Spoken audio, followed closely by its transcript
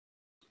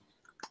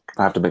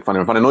I have to make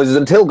funny noises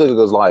until Google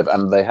goes live,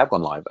 and they have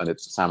gone live, and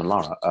it's Sam and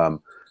Lara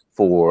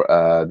for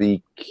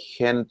the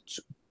Kent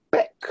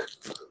Beck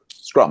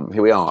Scrum.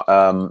 Here we are.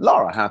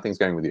 Lara, how are things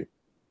going with you?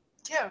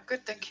 Yeah,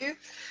 good, thank you.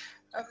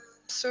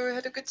 So I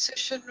had a good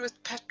session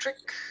with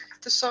Patrick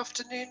this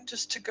afternoon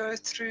just to go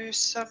through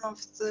some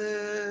of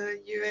the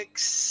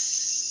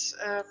UX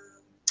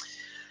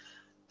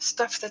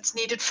stuff that's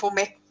needed for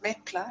Met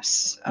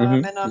Plus.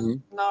 And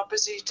I'm now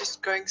busy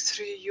just going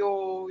through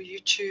your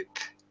YouTube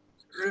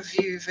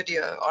review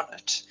video on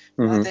it.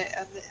 And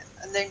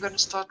then going to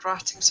start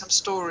writing some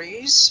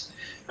stories.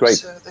 Great.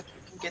 So that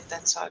we can get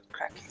that side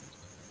cracking.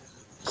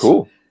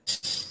 Cool.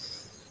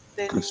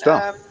 Then, good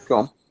stuff. Go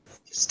on.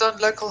 Just on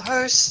local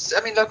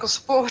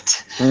support.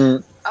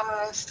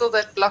 Still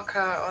that blocker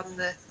on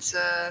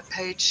that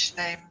page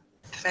name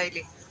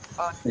failing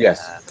on the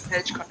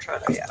page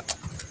controller, yeah.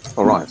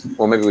 All right.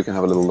 Well, maybe we can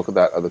have a little look at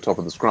that at the top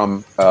of the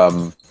Scrum. I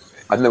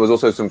think there was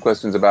also some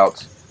questions about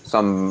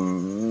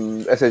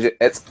some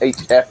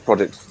SHF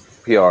project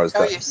PRs.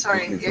 Oh, yes,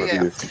 sorry.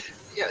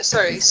 Yeah,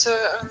 sorry. So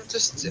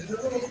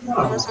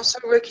I was also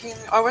working,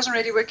 I wasn't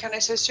really working on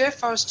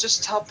SSGF. I was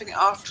just helping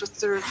out with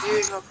the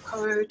reviewing of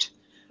code.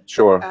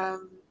 Sure.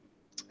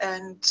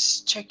 And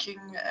checking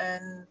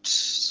and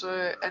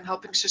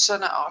helping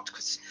Susanna out,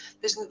 because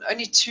there's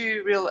only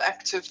 2 real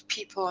active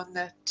people on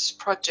that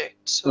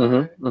project.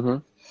 So,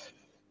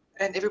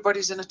 and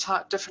everybody's in a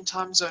different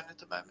time zone at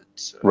the moment.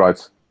 So. Right.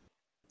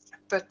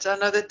 But I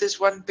know that there's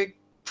one big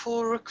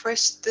pull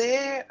request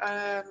there.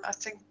 I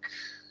think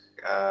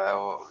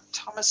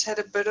Thomas had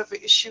a bit of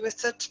an issue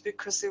with it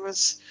because there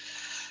was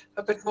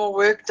a bit more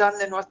work done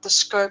than what the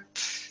scope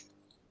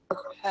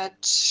had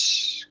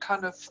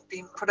kind of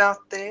been put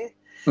out there.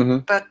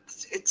 But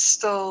it's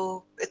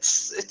still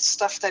it's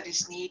stuff that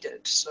is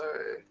needed. So,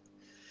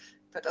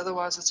 but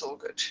otherwise it's all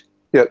good.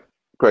 Yeah,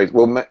 great.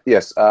 Well,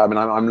 yes. I mean,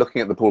 I'm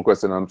looking at the pull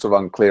request and I'm sort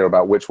of unclear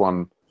about which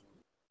one.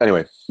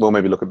 Anyway, we'll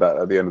maybe look at that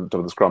at the end of the top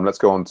of the Scrum. Let's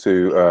go on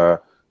to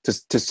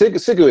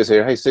Sigu is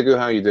here. Hey, Sigu,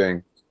 how are you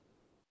doing?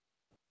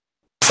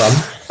 Sam.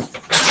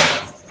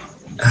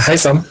 Hi,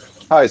 Sam.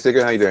 Hi,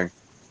 Sigu. How are you doing?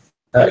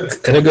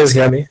 Can you guys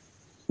hear me?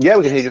 Yeah,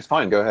 we can hear you just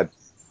fine. Go ahead.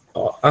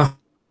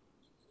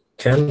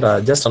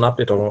 Just an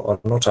update on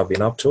what I've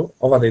been up to.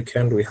 Over the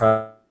weekend, we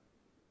had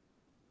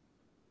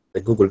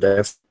the Google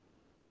Dev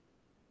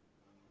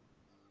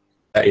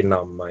in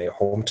my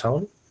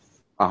hometown.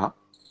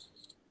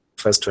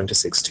 First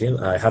 2016.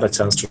 I had a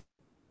chance to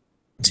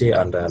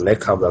and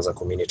Lake Hub as a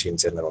community in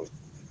general.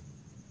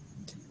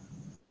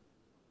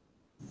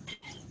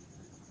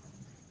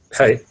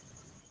 Hi.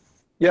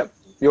 Yep,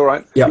 you're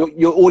right. Yeah.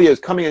 Your audio is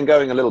coming and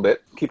going a little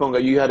bit. Keep on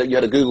going. You had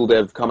a Google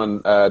Dev come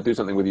and do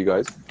something with you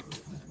guys.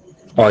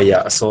 Oh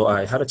yeah, so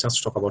I had a chance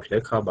to talk about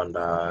Lake Hub and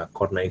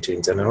Code 90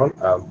 in general.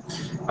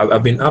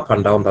 I've been up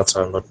and down, that's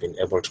why I've not been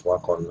able to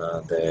work on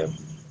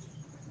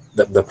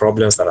the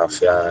problems that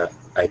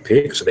I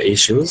picked, the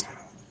issues.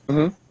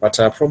 But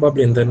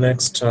probably in the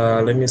next,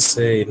 let me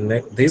say,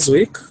 this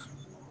week,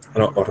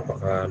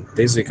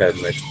 this week I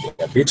might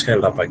be a bit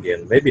held up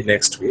again. Maybe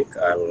next week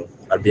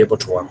I'll be able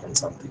to work on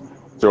something.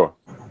 Sure.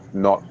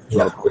 We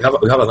have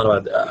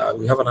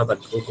another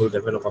Google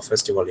Developer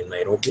Festival in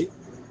Nairobi.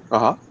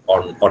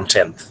 On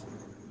 10th.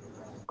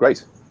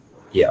 Great.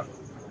 Yeah.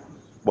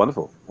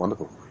 Wonderful.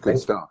 Good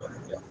stuff.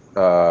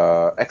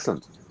 Yeah.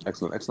 Excellent.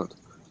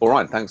 All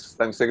right. Thanks,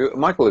 Sigu.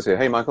 Michael is here.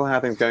 Hey, Michael, how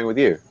are things going with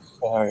you?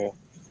 How are you?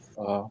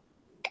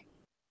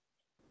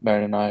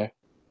 Baron and I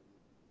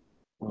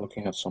were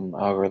looking at some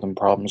algorithm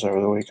problems over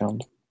the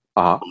weekend.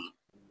 That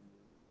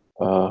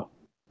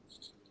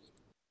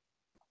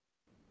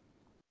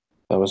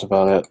was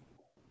about it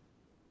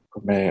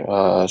for me.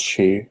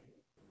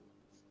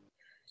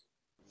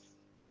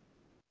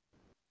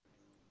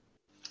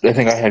 I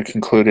think I had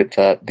concluded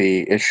that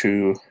the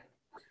issue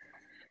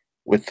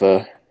with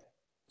the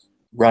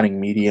running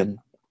median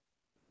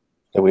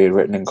that we had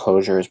written in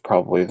Clojure is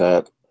probably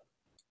that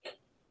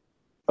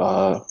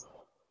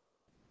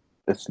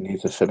this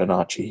needs a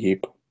Fibonacci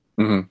heap.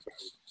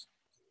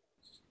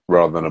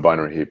 Rather than a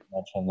binary heap. You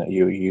mentioned that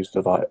you used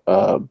a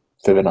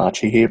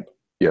Fibonacci heap.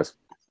 Yes.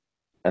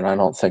 And I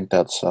don't think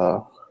that's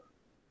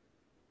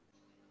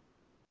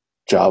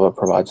Java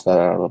provides that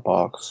out of the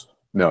box.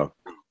 No.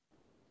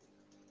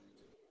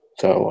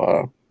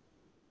 So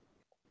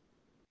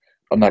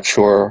I'm not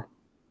sure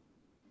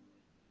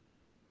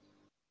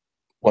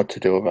what to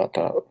do about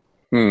that.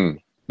 In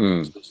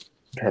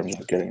terms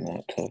of getting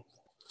that to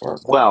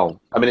work.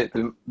 Well, I mean, it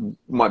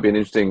might be an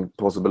interesting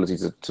possibility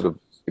to sort of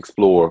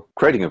explore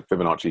creating a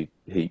Fibonacci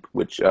heap,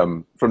 which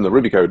from the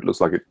Ruby code looks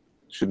like it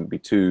shouldn't be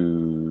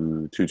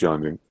too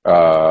challenging.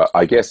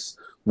 I guess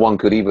one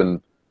could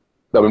even,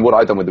 I mean, what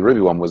I've done with the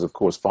Ruby one was, of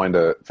course, find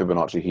a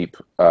Fibonacci heap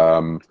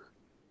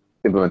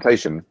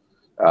implementation.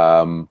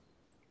 I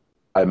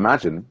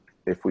imagine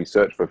if we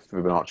search for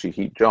Fibonacci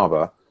heap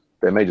Java,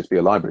 there may just be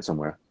a library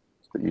somewhere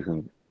that you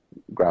can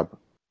grab.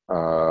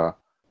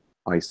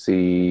 I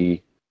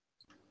see.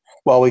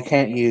 Well, we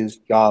can't use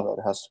Java.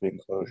 It has to be in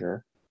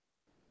Clojure,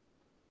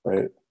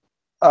 right?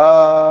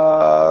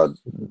 So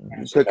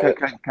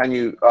can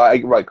you?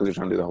 Right, because you're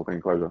trying to do the whole thing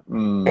in Clojure.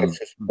 It's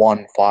just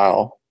one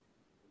file.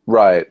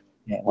 Right.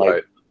 You can't, like,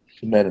 Right.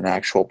 submit an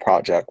actual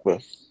project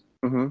with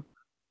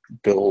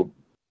build,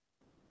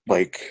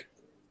 like,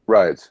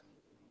 Right.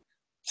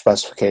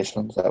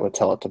 specifications that would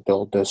tell it to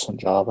build this in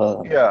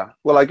Java. Yeah.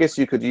 Well, I guess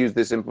you could use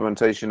this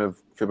implementation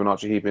of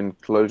Fibonacci heap in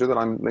Clojure that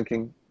I'm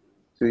linking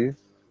to you.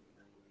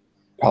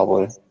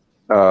 Probably.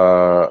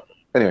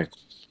 Anyway,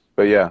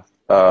 but yeah,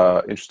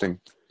 interesting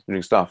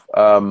stuff.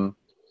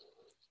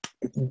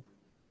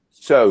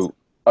 So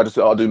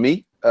I'll do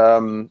me.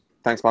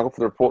 Thanks, Michael, for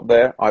the report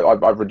there.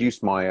 I've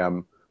reduced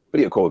my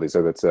video quality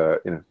so that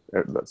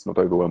that's not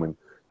overwhelming.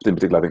 But in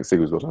particular, I think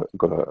Sigu's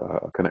got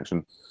a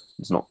connection.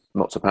 It's not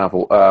so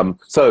powerful.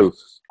 So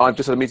I've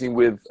just had a meeting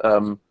with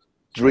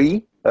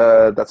Dree.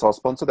 That's our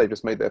sponsor. They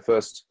just made their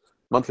first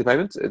monthly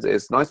payment.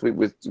 It's nice.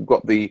 We've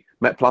got the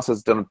Met Plus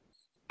has done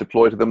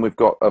deploy to them. We've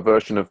got a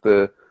version of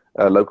the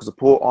local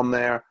support on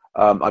there.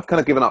 I've kind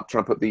of given up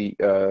trying to put the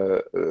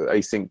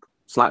async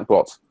Slack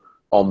bot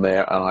on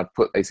there, and I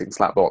put async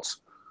Slack bot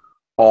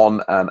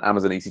on an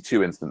Amazon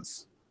EC2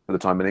 instance for the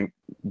time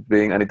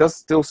being, and it does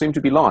still seem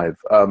to be live.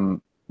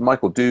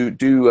 Michael,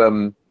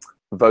 do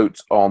vote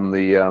on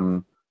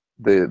the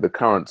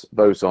current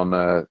vote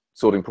on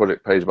sorting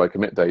project page by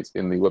commit date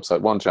in the website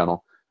 1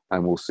 channel,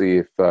 and we'll see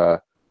if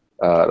that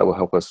will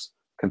help us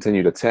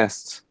continue to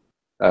test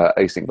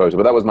async voter.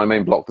 But that was my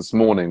main block this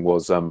morning,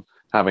 was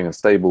having a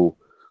stable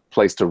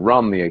place to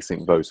run the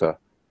async voter.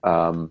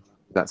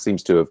 That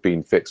seems to have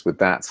been fixed with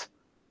that.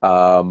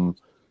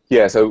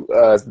 Yeah, so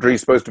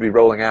Dree's supposed to be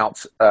rolling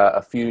out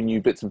a few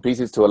new bits and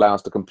pieces to allow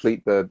us to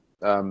complete the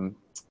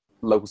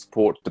local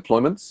support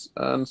deployments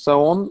and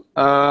so on.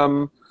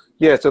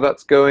 Yeah, so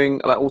that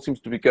all seems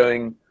to be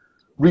going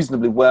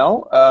reasonably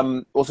well.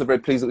 Also very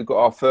pleased that we've got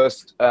our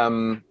first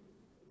Agile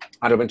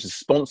Ventures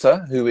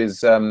sponsor who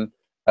is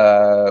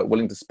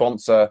willing to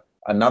sponsor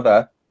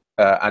another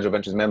Agile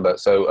Ventures member.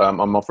 So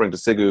I'm offering to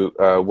Sigu,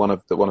 one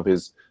of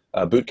his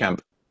bootcamp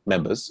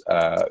members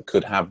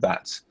could have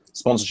that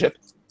sponsorship,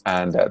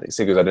 and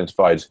Sigu's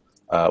identified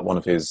one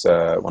of his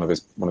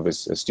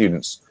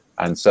students,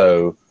 and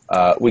so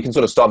we can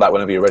sort of start that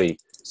whenever you're ready.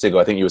 Sigu,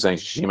 I think you were saying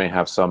she may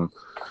have some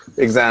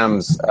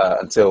exams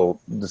until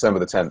December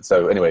the 10th.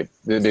 So anyway,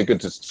 it'd be good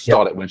to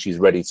start it when she's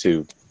ready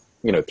to,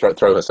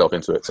 throw herself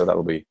into it. So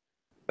that'll be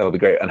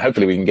great, and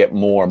hopefully we can get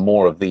more and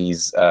more of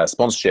these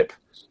sponsorship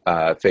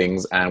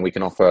things, and we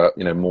can offer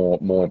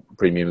more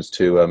premiums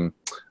to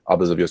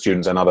others of your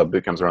students and other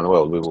bootcamps around the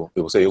world. We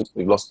will see.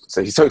 We've lost.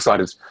 So he's so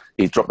excited.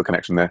 He's dropped the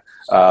connection there.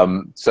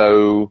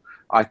 So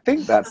I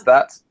think that's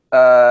that.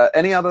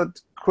 Any other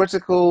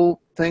critical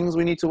things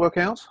we need to work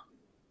out?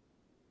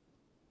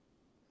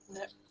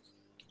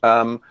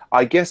 No.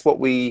 I guess what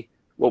we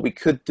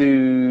could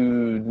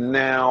do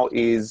now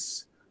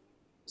is.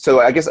 So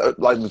I guess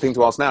like the thing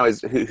to ask now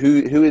is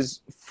who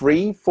is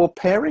free for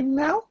pairing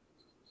now?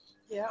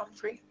 Yeah, I'm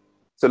free.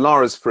 So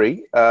Lara's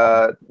free.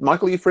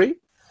 Michael, are you free?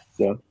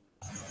 Yeah.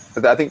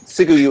 I think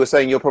Sigu, you were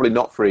saying you're probably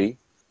not free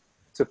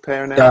to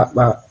pair now.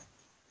 Yeah,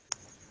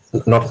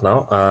 not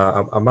now.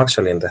 I'm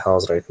actually in the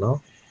house right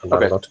now, and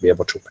Okay. I'm not be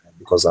able to pair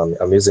because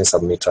I'm using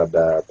submitted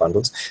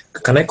bundles.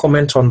 Can I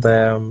comment on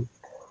the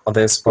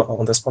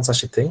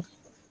sponsorship thing?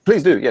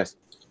 Please do. Yes.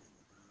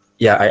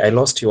 Yeah, I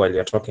lost you while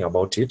you're talking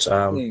about it.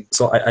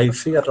 So I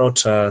figured out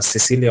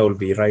Cecilia will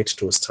be right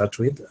to start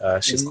with.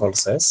 She's called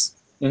Cess.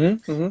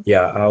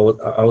 Yeah,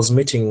 I was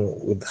meeting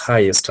with her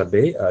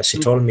yesterday. She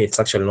told me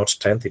it's actually not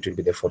 10th, it will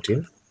be the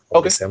 14th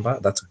of December.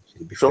 That's when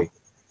she'll be free.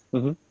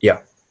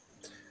 Yeah.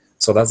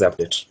 So that's the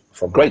update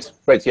from her.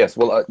 Great. Yes.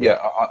 Well,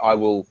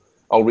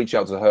 I'll reach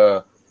out to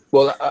her.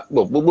 Well,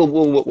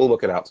 we'll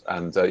work it out,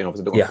 and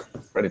obviously don't want to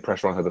put any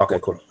pressure on her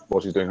while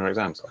she's doing her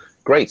exams.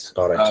 Great.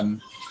 All right.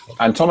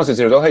 And Thomas is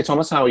here as well. Hey,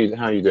 Thomas, how are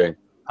you doing?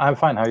 I'm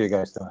fine. How are you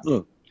guys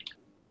doing?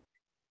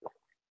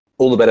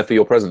 All the better for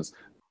your presence.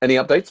 Any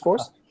updates for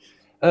us?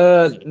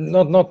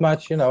 Not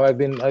much. I've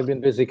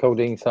been busy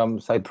coding some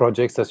side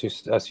projects, as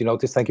you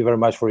noticed. Thank you very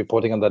much for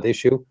reporting on that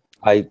issue.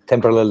 I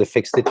temporarily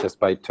fixed it just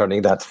by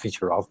turning that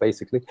feature off,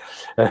 basically.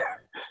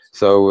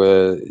 So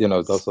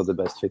those are the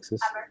best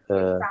fixes.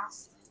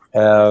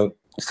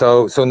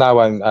 So now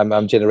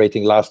I'm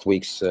generating last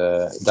week's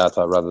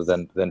data rather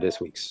than this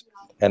week's,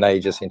 and I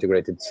just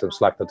integrated some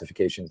Slack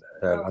notifications,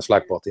 a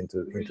Slack bot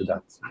into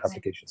that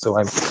application. So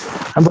I'm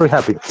very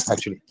happy,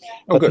 actually.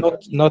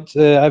 But not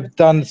I've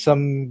done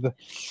some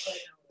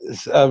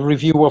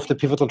review of the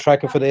pivotal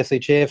tracker for the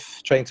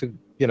SHF, trying to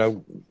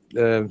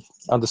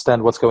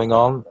understand what's going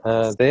on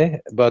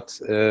there, but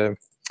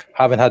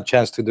haven't had a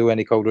chance to do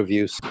any code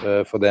reviews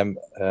for them.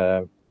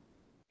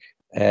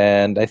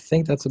 And I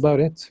think that's about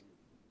it.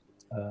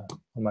 On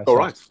my All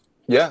side. right.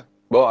 Yeah.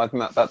 Well, I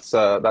think that's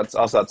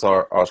us. That's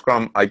our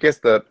Scrum. I guess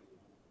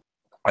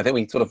I think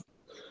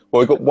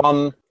we've got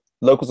one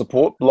local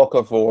support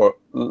blocker for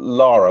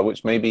Lara,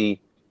 which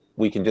maybe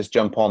we can just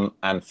jump on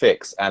and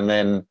fix. And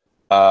then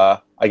I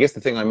guess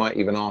the thing I might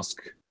even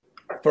ask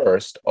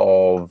first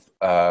of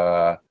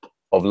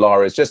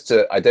Lara is just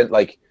to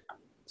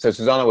so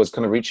Susanna was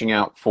kind of reaching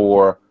out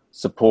for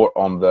support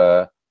on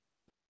the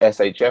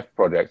SHF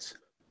project,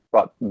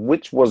 but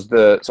which was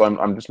the, so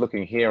I'm just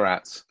looking here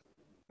at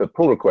the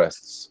pull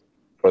requests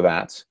for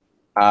that,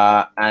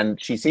 and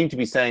she seemed to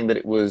be saying that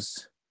it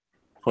was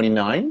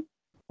 29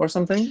 or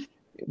something.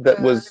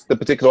 That was the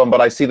particular one, but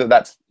I see that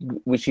that's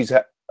which she's.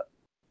 No,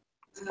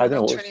 I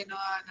don't know. 29.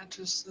 It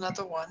was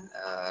another one.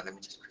 Let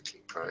me just quickly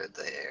put it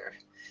there.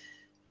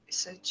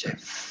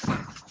 SHF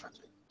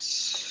project.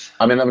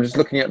 I mean, I'm just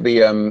looking at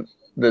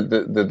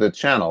the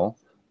channel,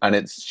 and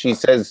it's, she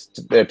says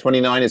there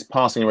 29 is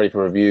passing ready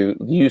for review.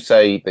 You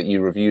say that you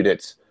reviewed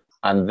it,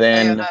 and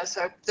then no,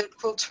 so the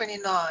pull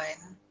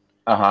 29.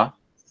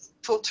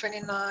 Pull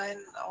 29.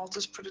 I'll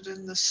just put it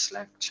in the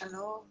Slack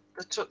channel.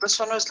 This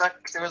one was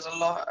like, there was a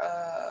lot.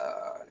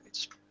 Let me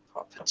just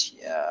pop it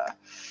here.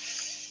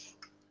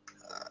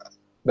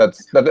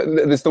 that's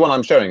the one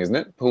I'm showing, isn't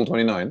it? Pull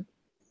 29.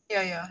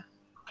 Yeah.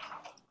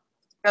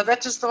 Now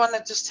that is the one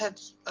that just had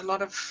a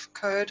lot of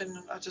code, and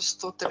I just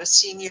thought that a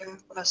senior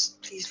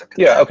must please look at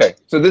that. Yeah. Okay.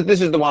 So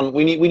this is the one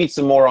we need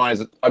some more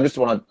eyes. I just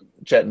want to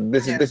check.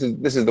 This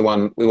is the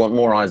one we want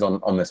more eyes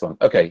on this one.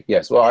 Okay.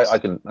 Yes. Well, I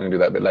can do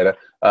that a bit later.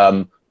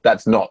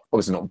 That's not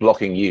obviously not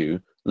blocking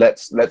you.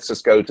 Let's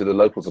just go to the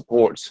local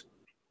support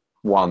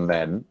one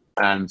then.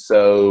 And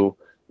so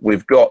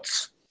we've got,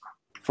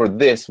 for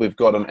this, we've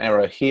got an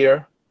error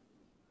here.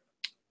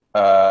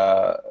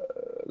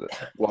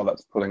 While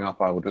that's pulling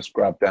up, I will just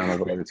grab down all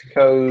the legacy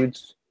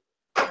codes.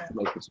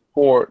 Local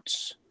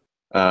support,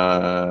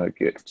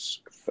 git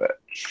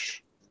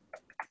fetch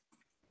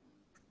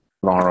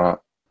Lara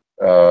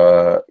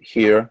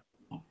here.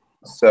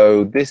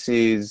 So this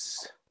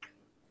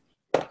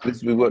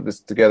we worked this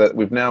together.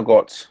 We've now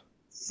got,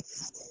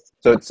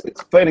 so it's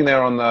failing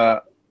there on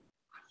the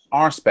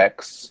R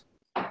specs.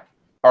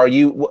 Are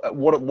you,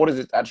 what is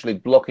it actually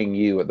blocking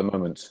you at the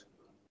moment?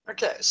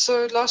 Okay,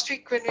 so last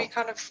week when we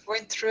kind of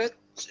went through it,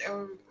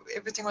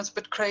 everything was a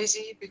bit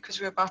crazy because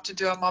we were about to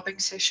do our mobbing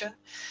session.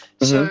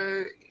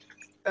 So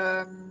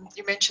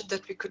you mentioned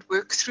that we could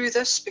work through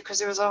this because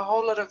there was a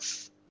whole lot of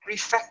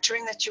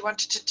refactoring that you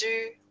wanted to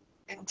do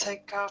and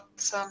take out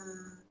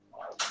some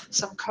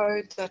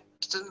code that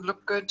didn't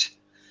look good.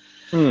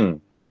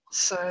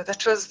 So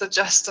that was the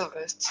gist of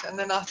it. And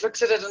then I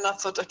looked at it and I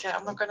thought, okay,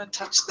 I'm not going to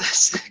touch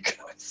this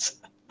because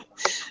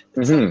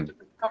it's a bit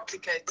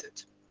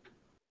complicated.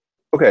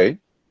 Okay.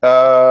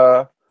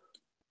 Now,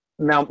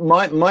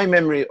 my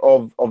memory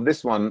of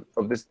this one,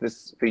 of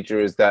this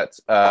feature is that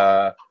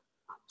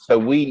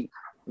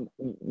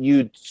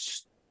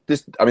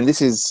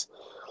this is,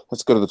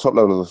 let's go to the top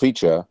level of the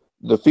feature.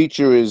 The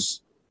feature is,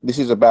 this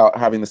is about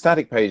having the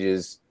static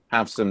pages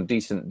have some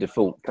decent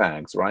default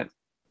tags, right?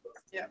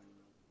 Yeah.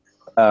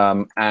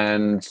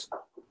 And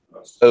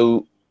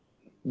so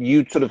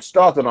you sort of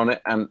started on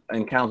it and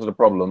encountered a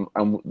problem,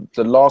 and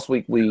the last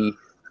week we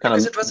kind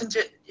because of, it wasn't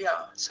it.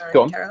 Yeah. Sorry.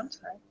 Go on. Carry on.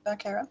 Sorry. No,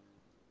 carry on.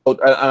 Oh,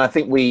 and I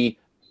think we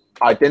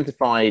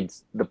identified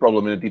the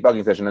problem in a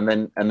debugging session, and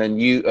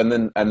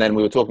then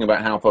we were talking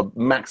about how for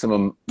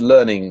maximum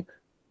learning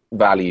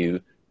value,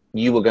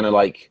 you were going to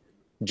like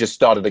just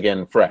start it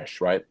again fresh,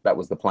 right? That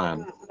was the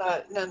plan.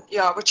 No,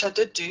 yeah, which I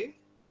did do.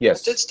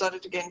 Yes. I did start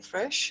it again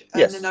fresh, and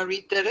Yes. then I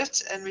redid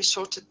it, and we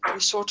sorted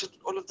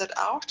all of that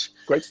out.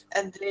 Great.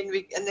 And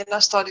then I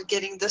started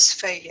getting this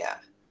failure,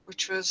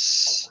 which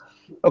was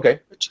okay,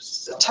 which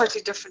is a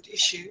totally different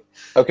issue.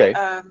 Okay.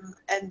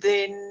 And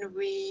then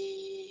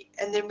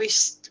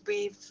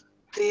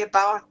the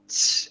about,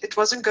 it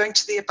wasn't going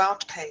to the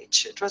about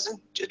page. It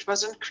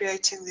wasn't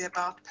creating the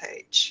about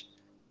page.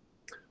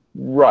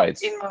 Right.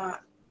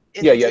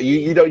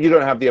 You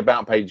don't have the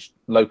about page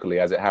locally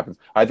as it happens.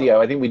 I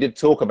think we did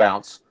talk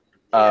about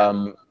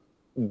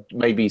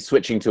maybe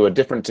switching to a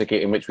different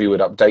ticket in which we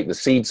would update the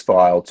seeds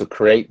file to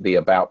create the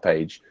about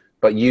page.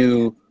 But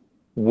you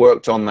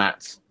worked on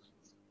that.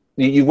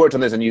 You worked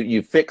on this and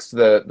you fixed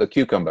the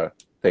cucumber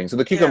thing. So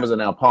the cucumbers are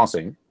now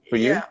passing for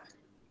you. Yeah.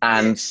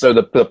 And so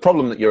the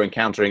problem that you're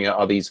encountering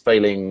are these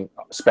failing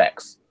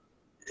specs.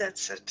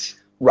 That's it.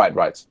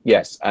 Right.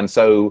 Yes. And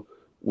so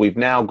we've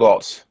now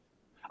got,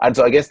 and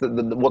so I guess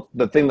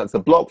the thing that's the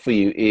block for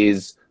you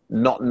is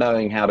not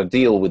knowing how to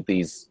deal with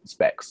these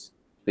specs,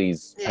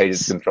 these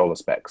pages controller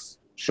specs.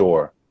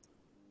 Sure.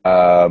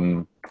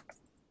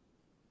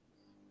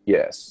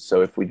 Yes.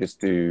 So if we just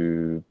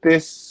do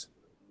this,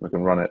 we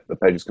can run it, the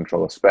pages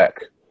controller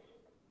spec.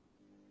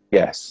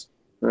 Yes.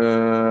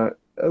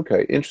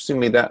 Okay.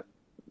 Interestingly,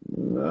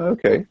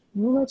 okay.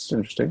 Well, that's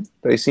interesting.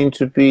 They seem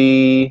to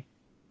be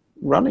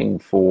running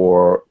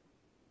for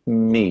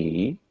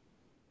me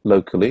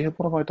locally.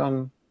 What have I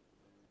done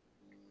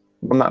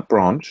on that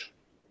branch?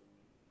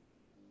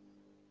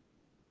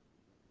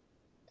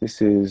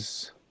 This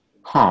is,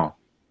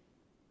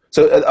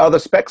 So are the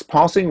specs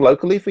passing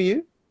locally for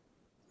you?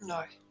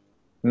 No.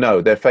 No,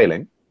 they're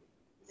failing?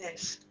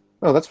 Yes.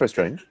 Oh, that's very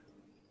strange.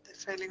 They're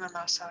failing on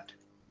our side.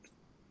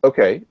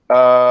 Okay.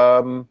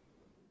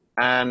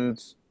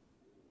 And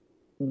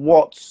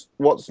what's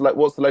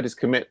the latest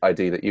commit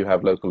ID that you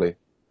have locally?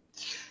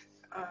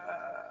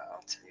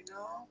 I'll tell you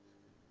now.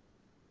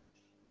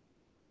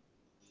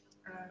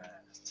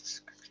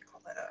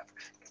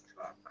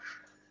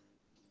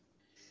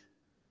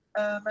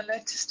 My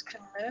latest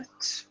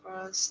commit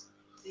was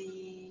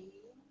the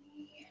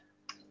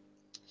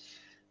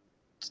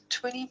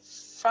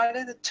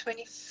Friday the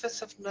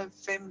 25th of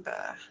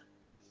November.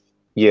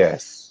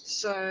 Yes.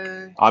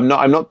 So I'm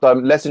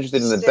less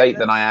interested in the date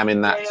than I am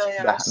in that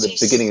the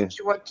beginning.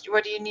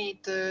 What do you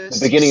need? The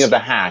beginning of the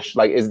hash.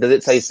 Like, does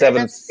it say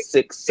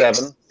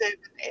 767?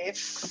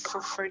 7F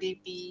for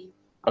Freddie B.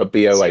 Oh,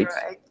 B08.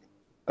 08.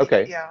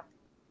 Okay. Yeah.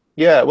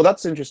 Yeah. Well,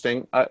 that's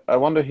interesting. I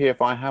wonder here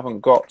if I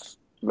haven't got.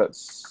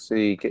 Let's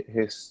see. Git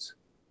hist.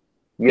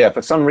 Yeah.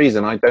 For some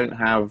reason, I don't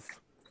have.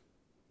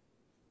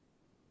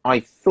 I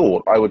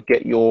thought I would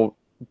get your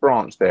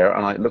branch there,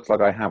 and it looks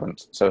like I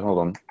haven't. So hold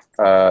on.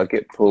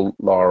 Git pull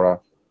Lara,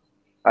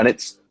 and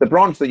it's the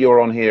branch that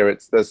you're on here.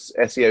 It's this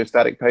SEO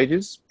static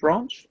pages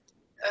branch.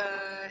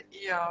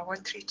 Yeah,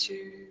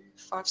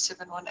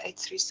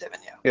 132.571.837.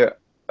 Yeah. Yeah.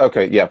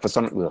 Okay. Yeah. For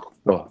some.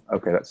 Oh,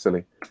 okay. That's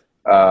silly.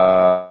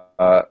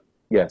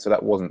 Yeah. So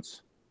that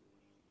wasn't.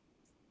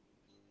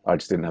 I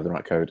just didn't have the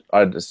right code.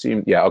 I'd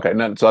assumed. Yeah. Okay.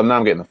 No, so now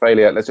I'm getting the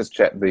failure. Let's just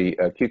check the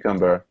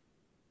cucumber.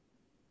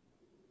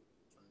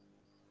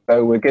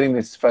 So we're getting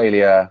this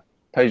failure.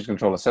 Page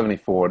controller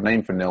 74,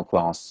 name for nil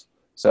class.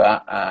 So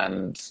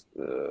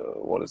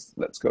what is?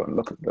 Let's go and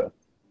look at the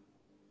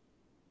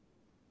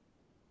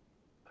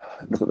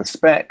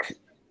spec.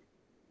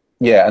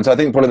 Yeah, and so I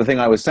think probably the thing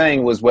I was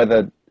saying was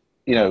whether,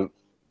 I mean,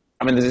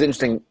 there's an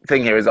interesting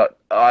thing here is that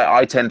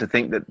I tend to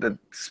think that the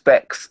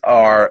specs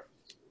are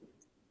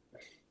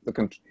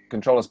the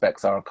controller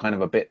specs are kind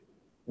of a bit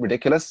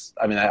ridiculous.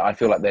 I mean, I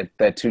feel like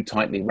they're too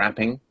tightly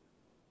wrapping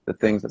the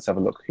things. Let's have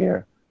a look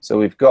here. So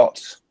we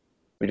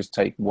just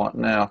take one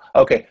now.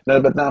 Okay, no,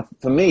 but now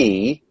for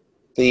me,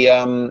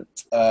 the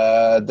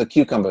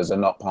cucumbers are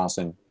not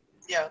passing.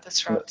 Yeah,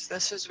 that's right.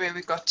 This is where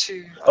we got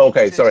to.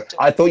 Okay, sorry.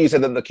 I thought you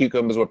said that the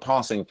cucumbers were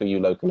passing for you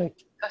locally.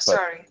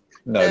 Sorry.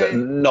 No, they're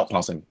not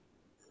passing.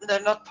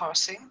 They're not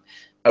passing.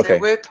 Okay. They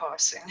were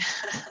passing.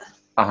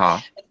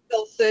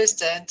 Until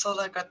Thursday, until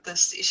I got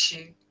this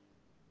issue.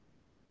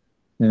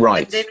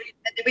 Right. And then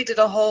we did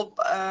a whole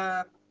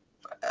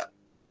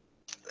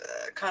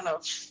kind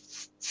of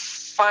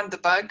find the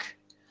bug.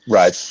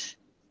 Right.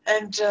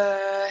 And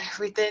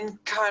we then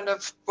kind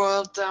of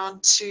boiled down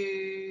to,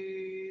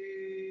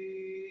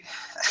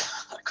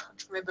 I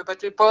can't remember, but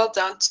we boiled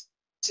down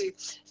to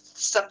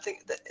something,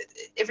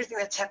 everything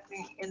that's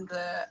happening in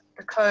the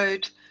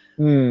code,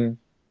 in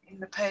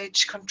the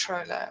page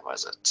controller,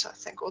 was it, I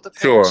think, or the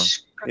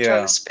page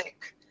controller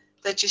spec,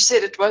 that you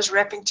said it was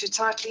wrapping too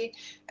tightly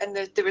and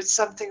that there was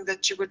something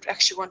that you would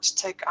actually want to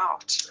take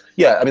out.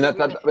 Yeah, I mean, I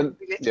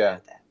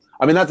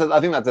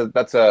think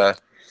that's a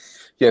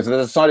yeah, so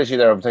there's a side issue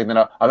there of taking that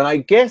out. I mean, I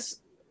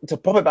guess to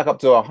pop it back up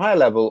to a higher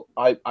level,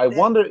 I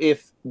wonder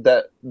if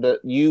that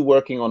you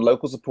working on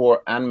local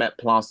support and Met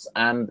Plus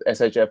and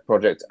SHF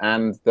project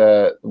and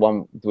the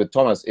one with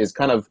Thomas is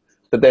kind of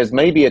that there's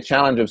maybe a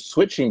challenge of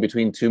switching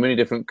between too many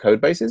different code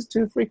bases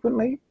too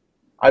frequently.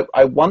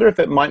 I wonder if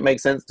it might make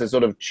sense to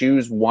sort of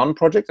choose one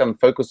project and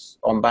focus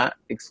on that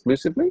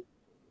exclusively.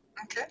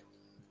 Okay.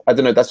 I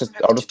don't know. That's just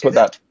I'll just put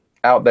that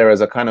out there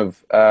as a kind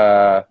of.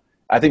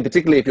 I think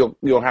particularly if you're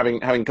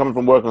having come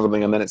from work on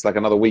something and then it's like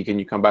another week and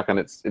you come back and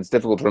it's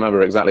difficult to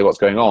remember exactly what's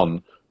going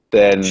on,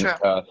 then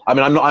I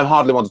mean I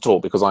hardly want to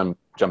talk because I'm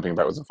jumping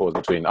backwards and forwards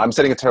between. I'm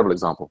setting a terrible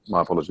example.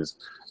 My apologies,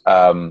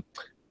 but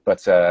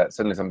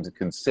certainly something to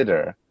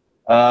consider.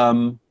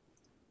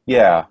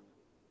 Yeah.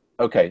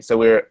 Okay. So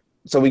we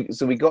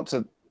got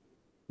to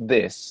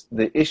this.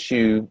 The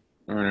issue.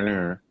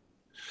 Hello.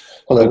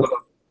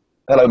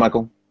 Hello,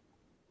 Michael.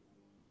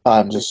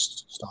 I'm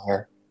just still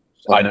here.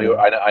 I know you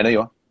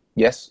are.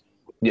 Yes.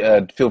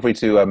 Feel free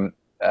to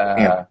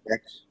add.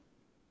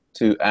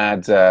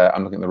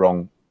 I'm looking at the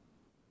wrong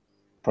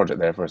project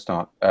there for a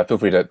start. Feel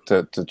free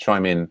to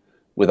chime in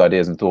with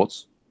ideas and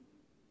thoughts.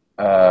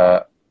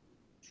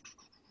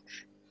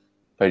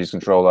 Pages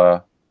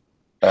controller.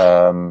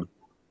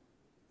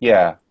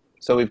 Yeah.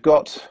 So we've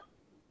got.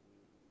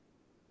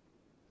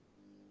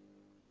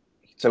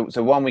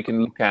 So one we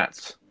can look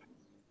at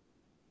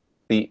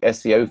the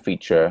SEO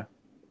feature.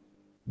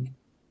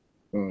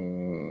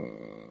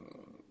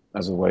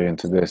 As a way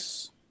into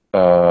this,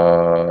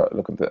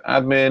 look at the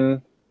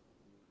admin,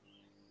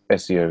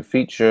 SEO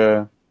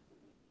feature.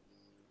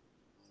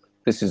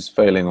 This is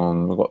failing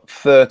on, we've got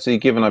 30,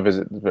 given I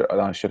visit,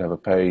 I should have a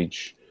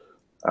page,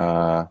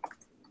 and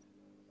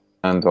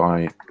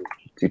I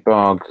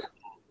debug.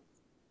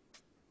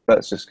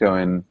 Let's just go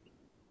in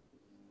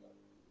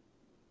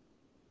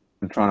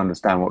and try and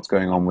understand what's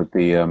going on with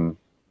the,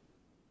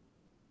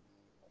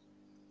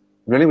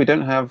 really, we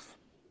don't have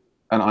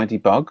an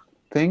iDebug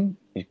thing?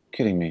 You're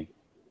kidding me.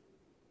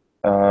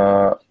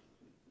 No.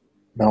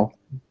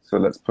 So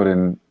let's put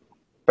in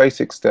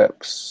basic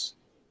steps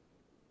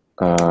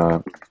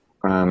and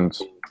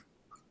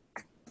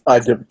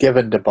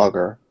given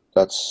debugger.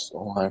 That's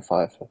line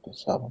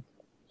 557.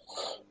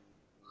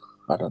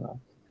 I don't know.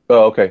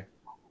 Oh, okay.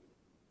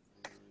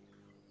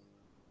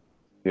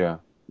 Yeah.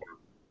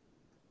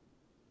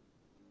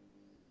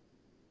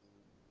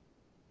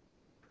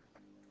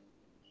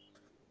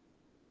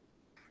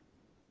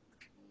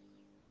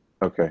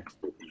 Okay,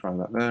 try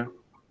that there.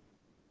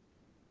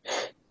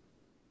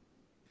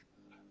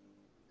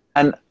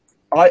 And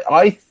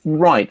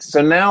right.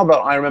 So now that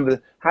I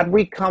remember, had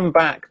we come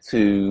back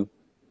to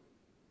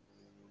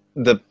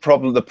the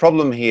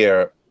problem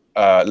here,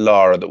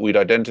 Lara, that we'd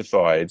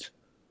identified,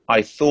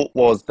 I thought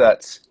was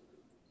that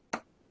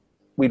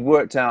we'd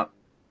worked out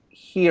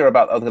here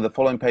about the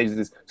following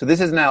pages. So this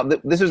is now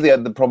this was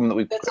the problem that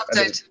we. That's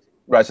updated.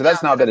 Right. So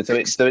that's now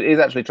updated. So it is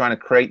actually trying to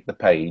create the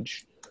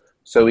page.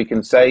 So we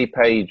can say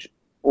page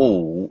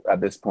all at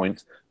this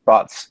point,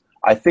 but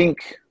I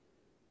think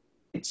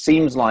it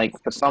seems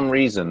like for some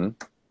reason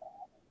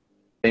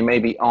they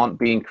maybe aren't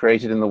being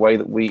created in the way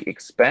that we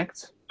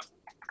expect.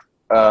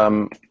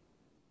 So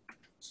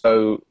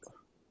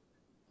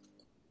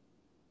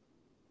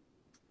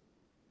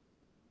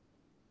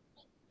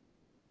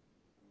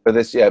for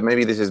this, yeah,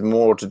 maybe this is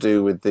more to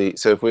do with the.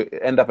 So if we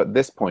end up at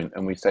this point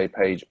and we say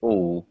page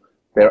all,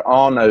 there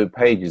are no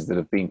pages that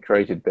have been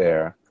created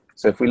there.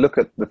 So if we look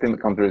at the thing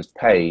that comes through as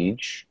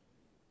page,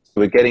 so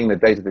we're getting the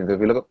data thing. So if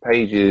we look at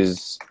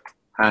pages,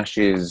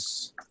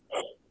 hashes,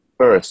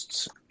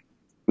 firsts,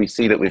 we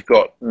see that we've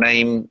got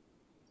name,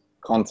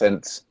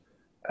 content,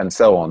 and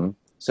so on.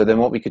 So then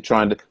what we could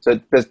try and do, so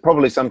there's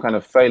probably some kind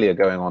of failure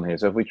going on here.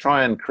 So if we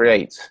try and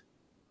create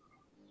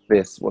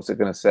this, what's it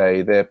going to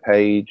say? Their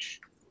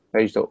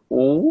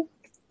page.all,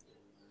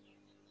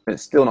 and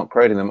it's still not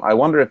creating them. I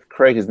wonder if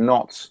create is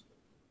not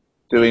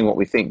doing what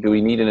we think. Do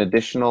we need an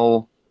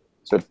additional,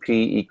 so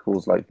p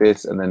equals like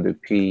this, and then do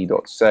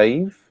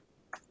p.save?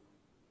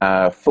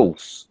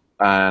 False.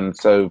 And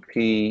so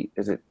p,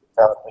 is it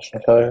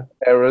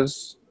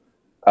errors?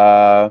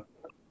 I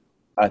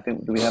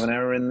think, do we have an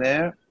error in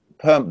there?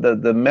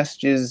 The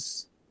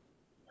messages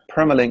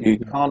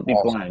permalink can't be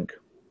blank.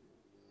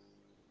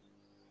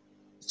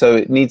 So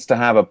it needs to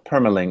have a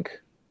permalink.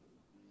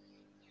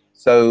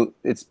 So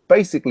it's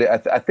basically, I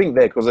think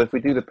there, because if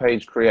we do the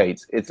page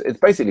create, it's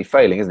basically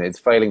failing, isn't it? It's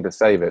failing to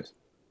save it.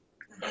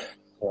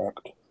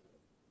 Correct.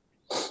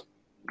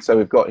 So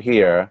we've got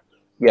here,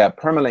 yeah,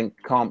 permalink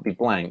can't be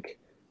blank,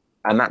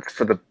 and that's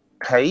for the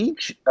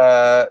page.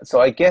 So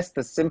I guess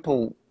the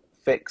simple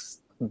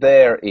fix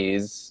there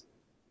is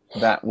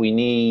that we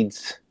need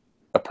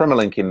a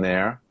permalink in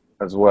there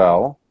as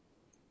well.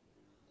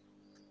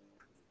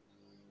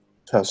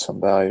 To have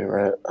some value,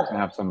 right?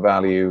 Have some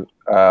value.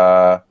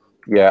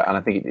 Yeah, and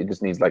I think it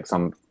just needs like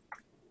some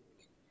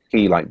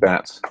key like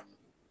that.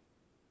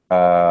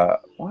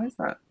 Why is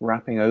that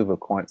wrapping over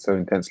quite so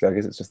intensely? I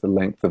guess it's just the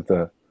length of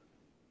the.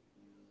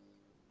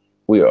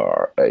 We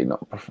are a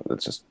not-for-profit.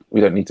 It's just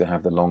we don't need to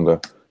have the longer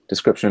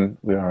description.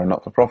 We are a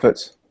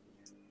not-for-profit.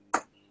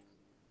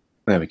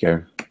 There we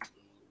go.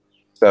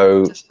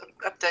 So Just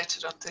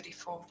updated on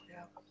 34.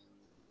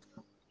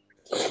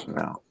 Yeah.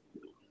 now,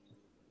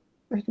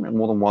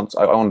 more than once.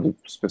 I want to do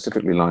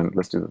specifically line.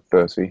 Let's do the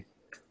 30.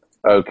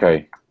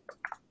 Okay.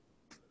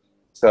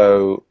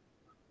 So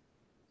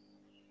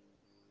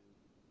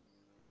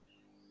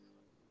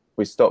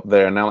we stop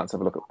there. Now let's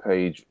have a look at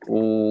page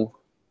all.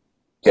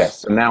 Yes,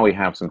 so now we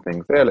have some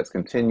things there. Let's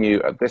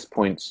continue. At this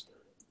point,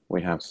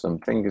 we have some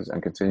things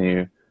and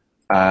continue.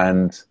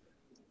 And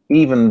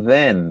even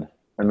then,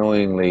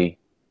 annoyingly,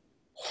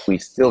 we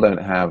still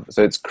don't have,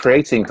 so it's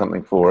creating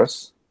something for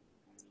us.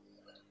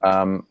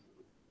 So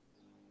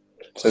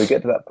we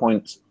get to that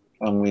point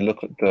and we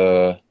look at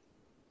the,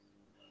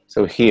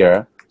 so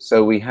here,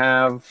 so we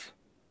have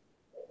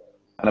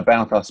an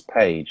About Us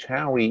page.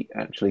 How are we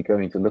actually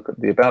going to look at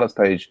the About Us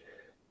page?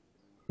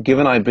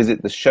 Given I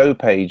visit the show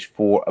page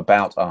for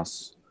About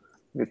Us,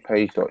 with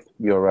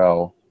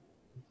page.url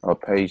or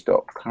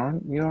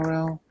page.current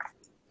URL.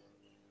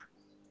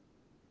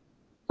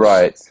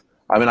 Right.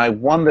 I mean, I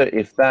wonder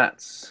if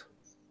that's,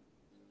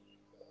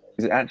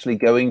 is it actually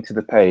going to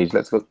the page?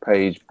 Let's look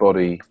page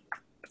body.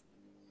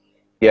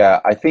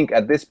 Yeah, I think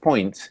at this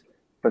point,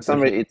 for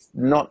some reason, it's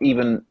not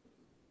even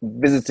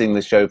visiting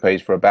the show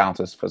page for About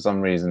Us for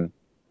some reason.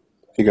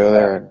 If you go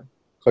there and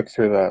click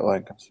through that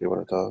link and see what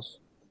it does.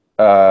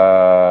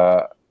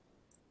 Oh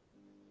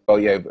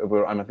yeah,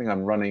 I think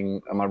I'm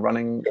running. Am I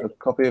running a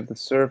copy of the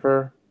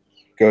server?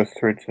 Go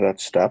through to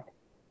that step.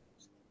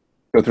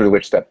 Go through to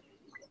which step?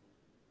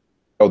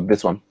 Oh,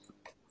 this one.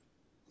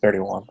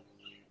 31.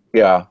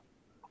 Yeah.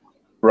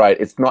 Right.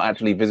 It's not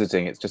actually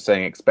visiting. It's just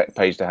saying expect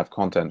page to have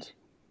content.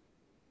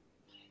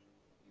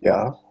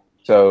 Yeah.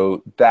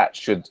 So that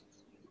should.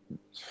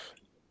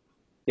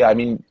 Yeah, I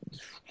mean,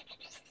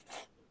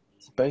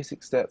 it's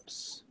basic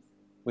steps.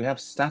 We have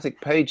static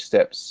page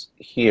steps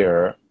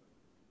here.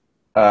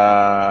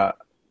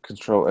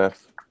 Control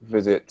F,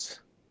 visit.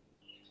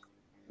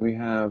 We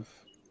have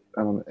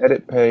on the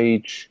edit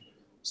page.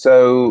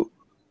 So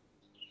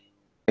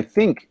I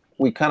think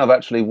we kind of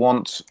actually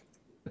want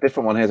a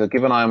different one here. So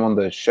given I'm on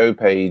the show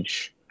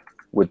page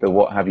with the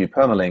what have you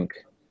permalink,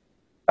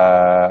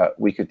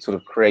 we could sort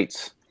of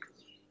create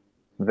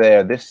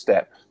there this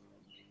step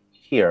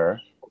here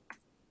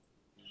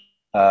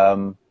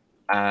and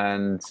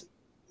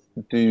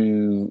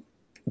do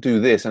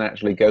this and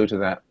actually go to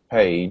that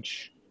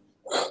page.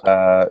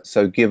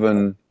 So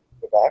given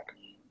Go back.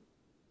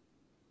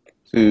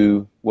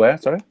 To where?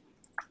 Sorry.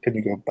 Can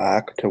you go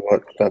back to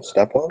what that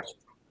step was?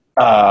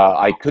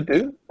 I could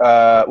do.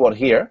 What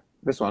here?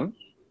 This one.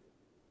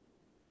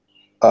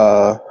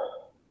 Okay.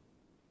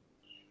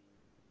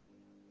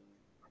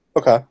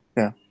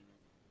 Yeah.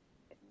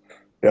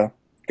 Yeah.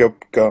 Go.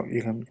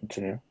 You can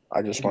continue.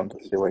 I just wanted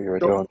to see what you were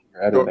doing.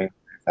 You're editing.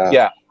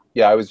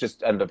 Yeah. I was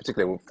just, and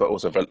particularly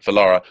for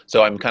Laura.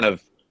 So I'm kind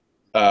of,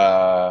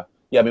 I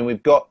mean,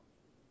 we've got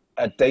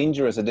a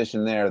dangerous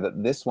addition there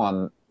that this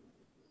one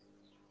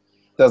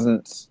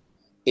doesn't.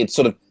 It's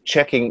sort of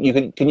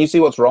checking. Can you see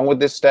what's wrong with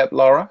this step,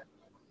 Laura?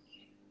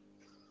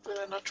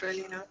 Not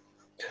really, no.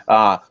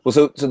 Well,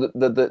 so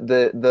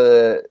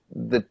the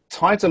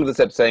title of the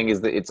step saying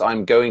is that it's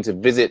I'm going to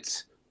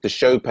visit the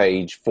show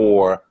page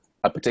for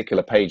a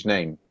particular page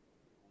name.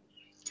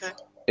 Okay.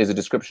 Is a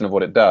description of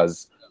what it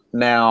does.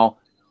 Now,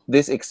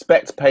 this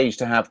expect page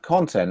to have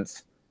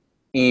content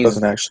is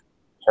doesn't actually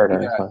start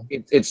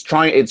anything. It's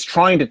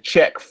trying to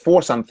check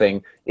for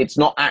something. It's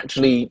not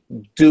actually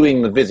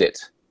doing the visit.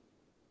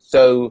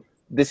 So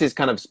this is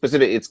kind of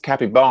specific. It's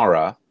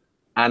capybara,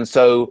 and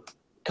so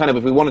kind of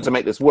if we wanted to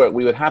make this work,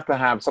 we would have to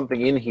have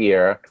something in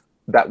here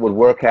that would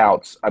work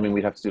out. I mean,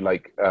 we'd have to do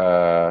like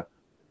show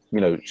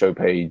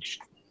page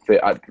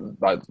fit,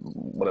 like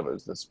whatever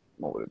is this.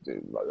 What would it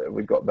do? Like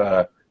we've got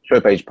the show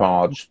page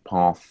path.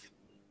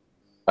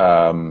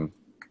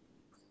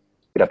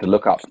 We'd have to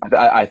look up.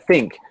 I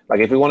think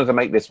like if we wanted to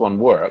make this one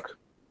work,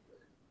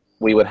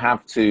 we would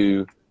have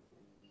to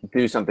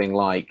do something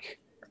like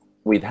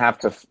we'd have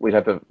to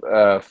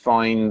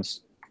find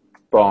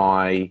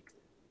by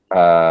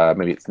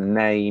maybe its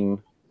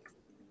name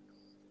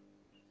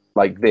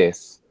like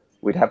this.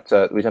 We'd have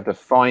to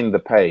find the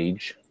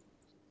page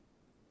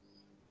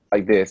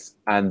like this,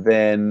 and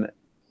then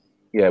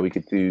we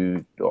could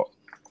do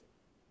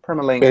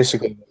permalink.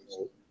 Basically,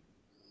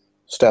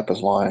 step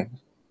is lying.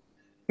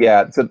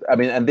 Yeah, so I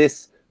mean, and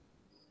this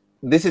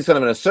is kind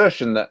of an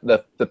assertion that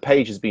the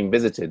page has been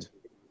visited.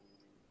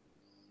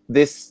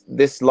 This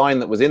line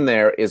that was in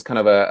there is kind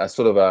of a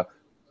sort of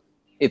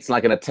it's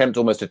like an attempt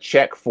almost to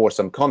check for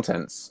some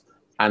contents,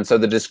 and so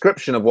the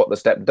description of what the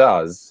step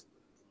does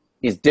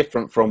is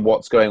different from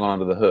what's going on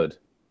under the hood.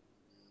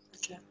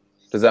 Okay.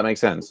 Does that make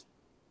sense?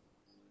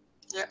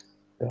 Yeah.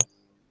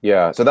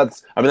 Yeah. So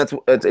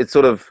it's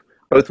sort of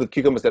both with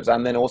Cucumber steps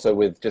and then also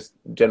with just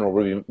general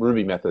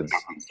Ruby methods.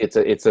 It's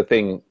a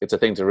thing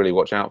to really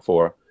watch out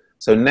for.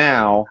 So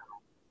now,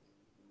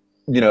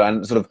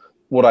 and sort of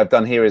what I've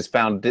done here is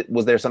found,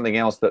 was there something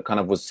else that kind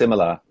of was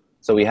similar?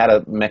 So we had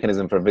a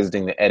mechanism for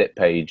visiting the edit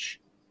page,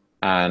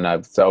 and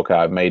I've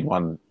made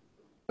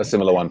a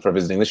similar one for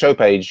visiting the show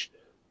page.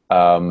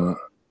 So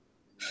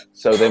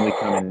then we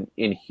come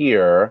in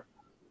here,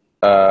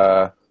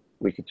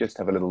 we could just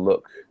have a little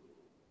look.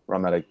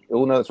 Run that.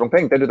 Oh no, that's the wrong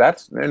thing. Don't do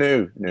that.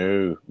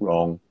 No,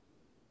 wrong.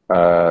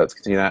 Let's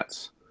continue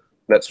that.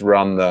 Let's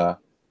run the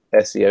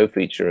SEO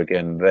feature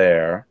again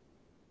there.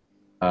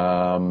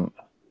 And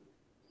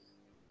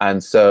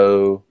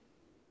so,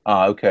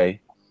 okay.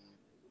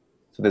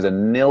 So there's a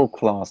nil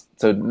class.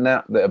 So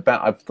now the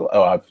about I've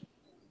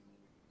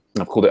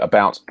called it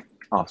about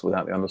us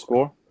without the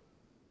underscore.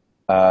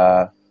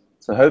 So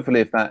hopefully,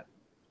 if that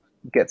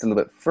gets a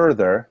little bit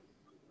further,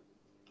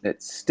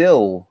 it's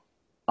still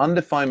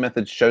undefined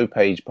method show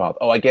page path.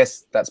 Oh, I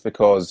guess that's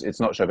because it's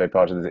not show page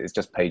path, it's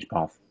just page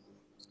path.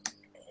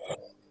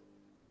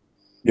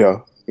 Yeah.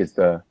 Is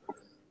the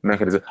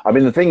mechanism. I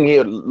mean, the thing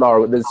here,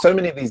 Laura, there's so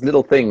many of these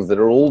little things that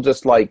are all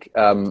just like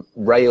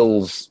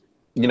Rails,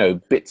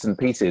 bits and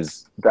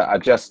pieces that are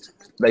just,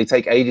 they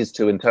take ages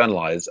to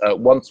internalize.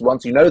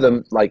 Once you know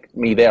them, like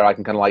me there, I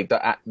can kind of like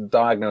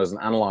diagnose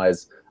and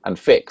analyze and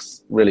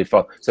fix really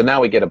fast. So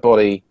now we get a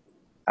body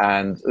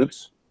and,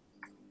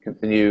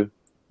 continue.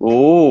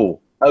 Ooh.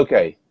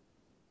 Okay,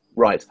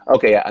 right.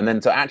 Okay, yeah. And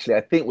then so actually,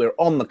 I think we're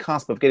on the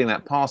cusp of getting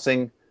that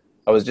passing.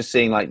 I was just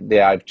seeing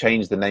I've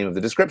changed the name of the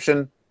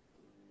description.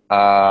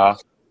 So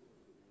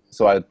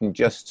I can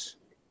just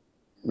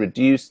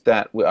reduce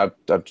that. I've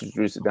just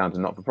reduced it down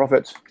to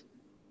not-for-profit.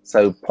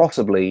 So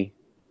possibly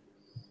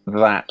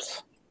that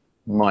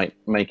might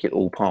make it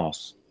all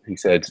pass, he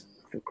said,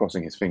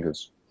 crossing his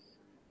fingers.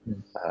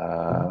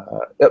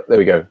 Yep, there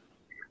we go.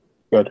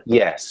 Good.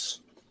 Yes.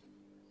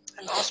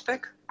 And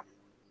Aspec?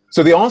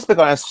 So the Aspec,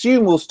 I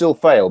assume, will still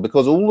fail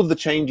because all of the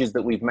changes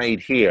that we've made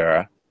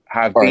here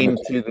have been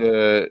to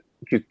the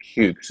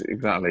cukes,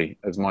 exactly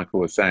as Michael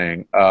was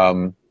saying.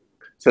 So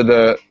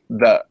it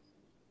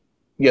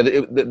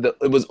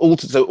was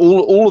altered. So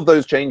all of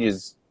those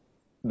changes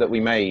that we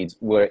made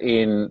were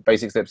in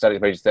basic steps,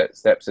 static page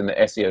steps in the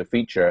SEO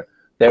feature.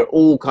 They're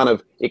all kind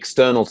of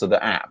external to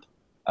the app.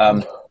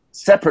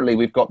 Separately,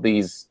 we've got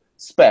these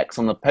specs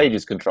on the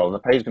pages control, and the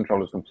page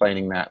controller is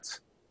complaining that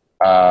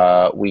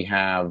we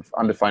have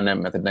undefined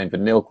method name for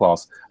nil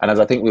class. And as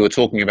I think we were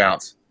talking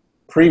about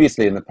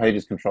previously in the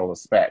pages controller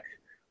spec,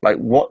 like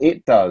what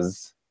it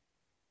does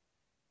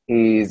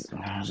is,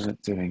 what is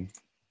it doing?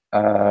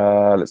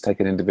 Let's take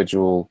an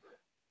individual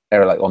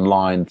error like on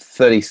line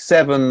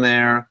 37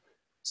 there.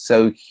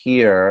 So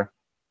here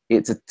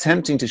it's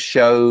attempting to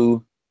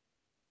show,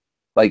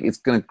 like it's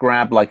going to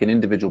grab like an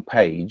individual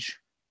page.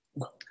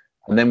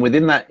 And then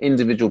within that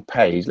individual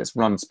page, let's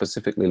run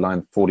specifically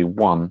line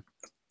 41.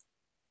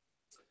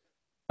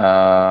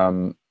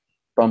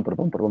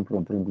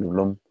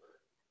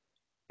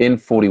 In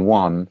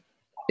 41,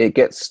 it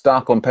gets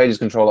stuck on pages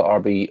controller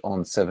RB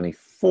on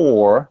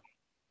 74.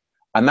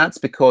 And that's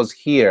because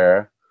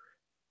here,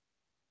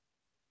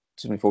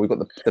 74, we've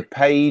got the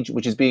page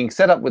which is being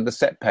set up with the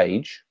set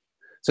page.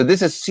 So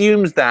this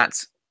assumes that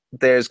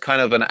there's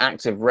kind of an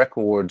active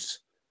records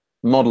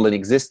model in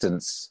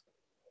existence,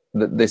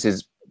 that this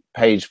is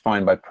page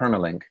find by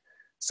permalink.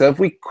 So if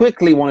we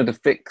quickly wanted to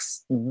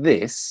fix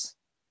this,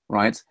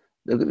 right,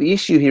 the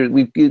issue here,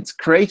 it's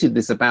created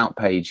this about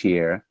page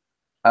here.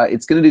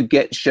 It's going to do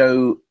get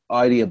show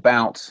ID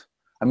about.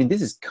 I mean,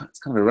 it's kind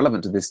of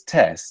irrelevant to this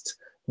test.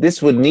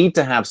 This would need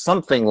to have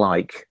something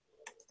like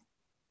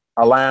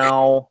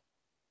allow,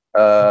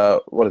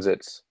 what is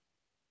it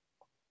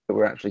that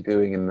we're actually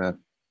doing in the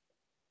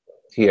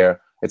here?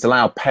 It's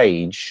allow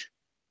page.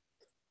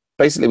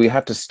 Basically, we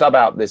have to stub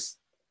out this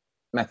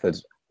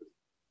method.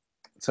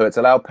 So it's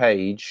allow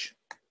page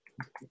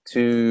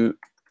to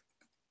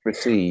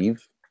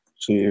receive.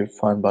 So you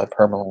find by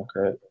permalink,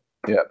 right?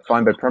 Yeah,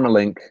 find by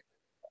permalink,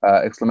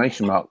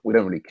 exclamation mark. We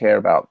don't really care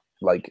about,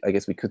 like, I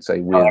guess we could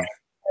say with.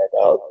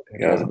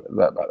 Yeah.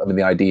 I mean,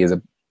 the idea is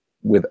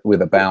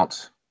with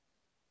about,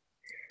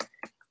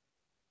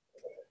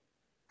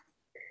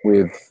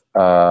 with,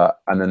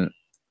 and then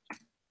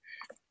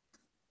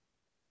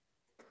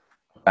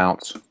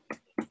about,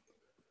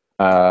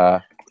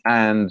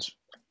 and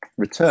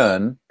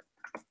return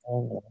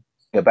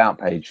the about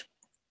page.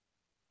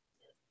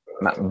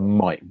 And that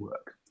might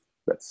work.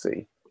 Let's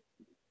see.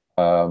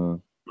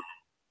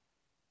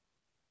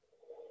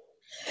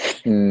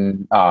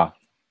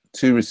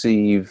 To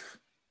receive,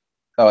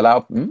 allow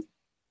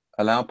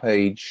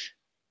page.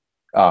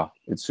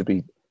 It should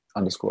be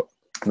underscore,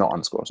 not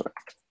underscore. Sorry.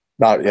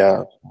 Not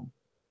yeah.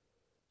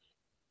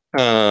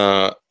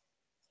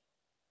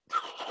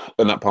 And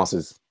that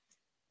passes.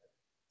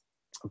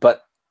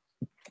 But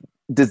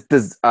does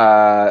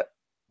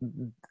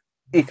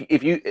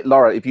if you,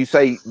 Laura, if you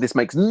say this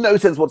makes no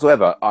sense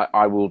whatsoever,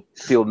 I will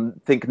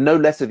think no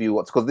less of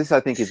you, because this,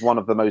 I think, is one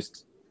of the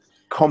most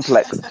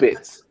complex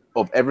bits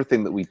of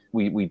everything that we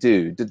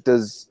do.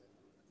 Does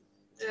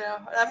Yeah,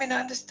 I mean, I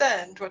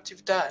understand what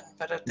you've done,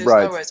 but there's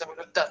Right. no ways I would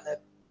have done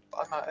that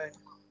on my own.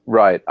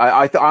 Right.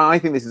 I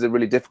think this is a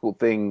really difficult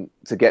thing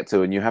to get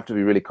to, and you have to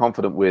be really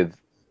confident with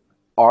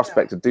our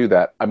spec to do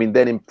that. I mean,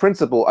 then in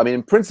principle,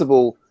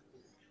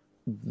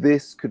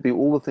 this could be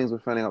all the things we're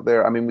finding out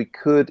there. I mean, we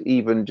could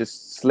even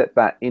just slip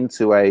that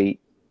into a.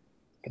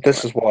 But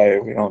this is why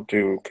we don't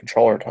do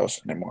controller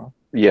toast anymore.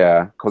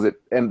 Yeah, because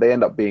they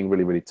end up being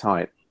really, really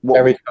tight.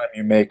 Every time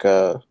you make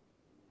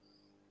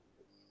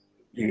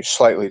you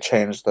slightly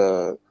change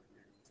the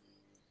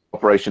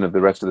operation of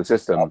the rest of the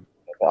system.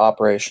 The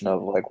operation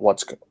of like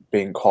what's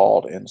being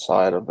called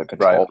inside of the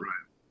controller.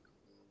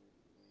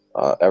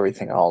 Right.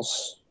 Everything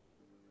else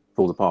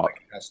falls apart.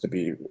 Has to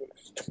be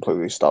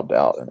completely stubbed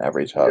out in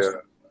every test.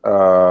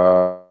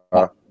 Yeah.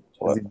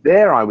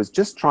 There, I was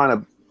just trying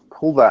to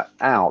pull that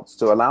out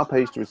to allow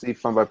page to receive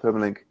find by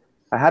permalink.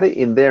 I had it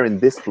in there in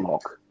this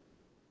block.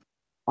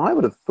 I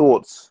would have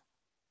thought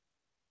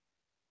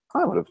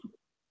I would have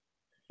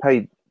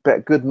paid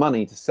good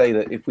money to say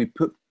that if we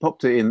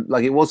popped it in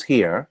like it was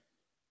here,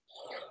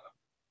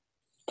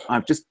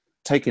 I've just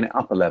taken it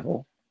up a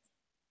level.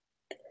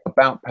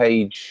 About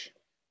page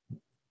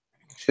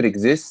should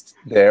exist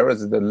there,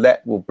 as the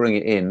let will bring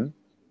it in.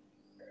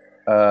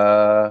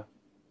 Got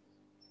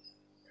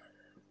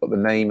the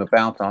name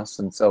about us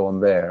and so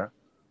on there.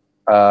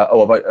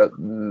 Have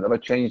I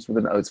changed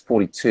with it's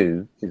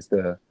 42 is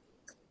the.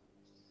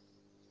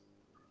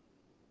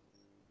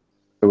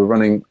 So we're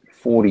running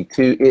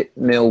 42 it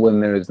nil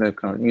when there is no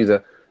current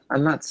user,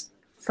 and that's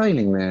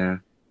failing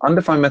there.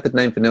 Undefined method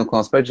name for nil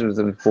class page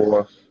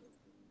 74.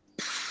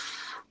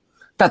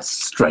 That's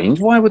strange.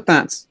 Why would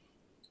that?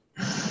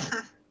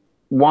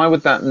 Why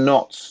would that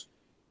not?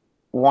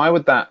 Why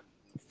would that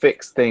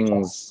fix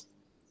things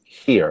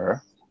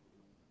here,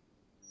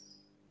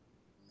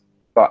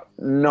 but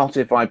not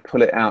if I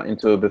pull it out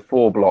into a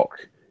before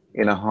block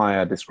in a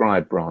higher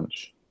described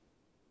branch?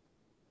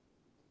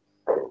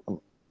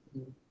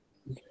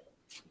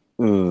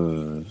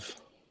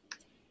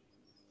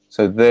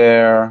 So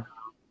there.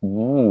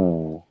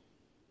 Ooh,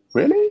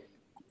 really?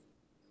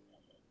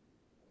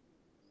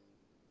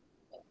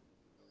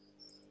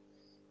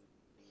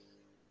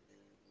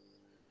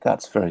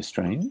 That's very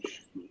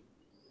strange.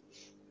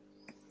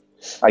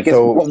 I guess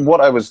what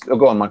I was. Oh,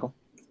 go on, Michael.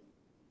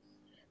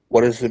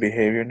 What is the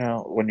behavior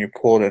now when you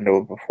pull it into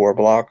a before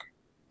block?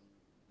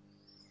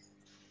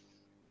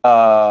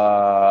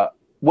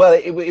 Well,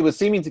 it was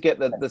seeming to get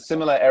the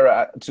similar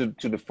error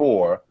to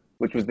before,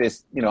 which was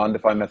this,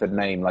 undefined method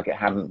name, like it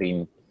hadn't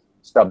been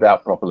stubbed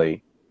out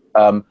properly.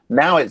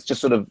 Now it's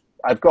just sort of,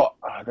 I've got,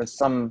 there's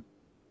some,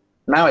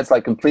 now it's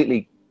like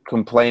completely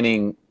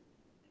complaining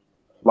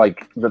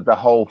like the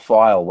whole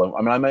file.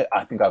 I mean,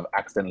 I think I've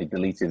accidentally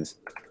deleted.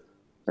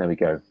 There we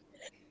go.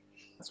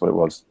 That's what it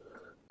was.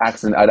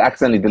 I'd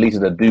accidentally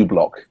deleted a do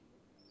block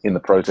in the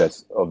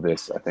process of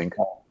this, I think.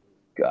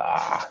 So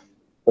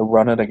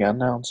run it again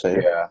now and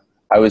save. Yeah.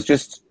 I was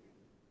just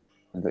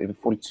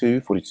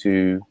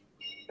 42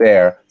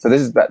 there. So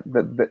this is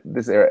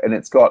this error, and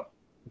it's got.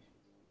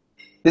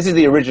 This is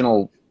the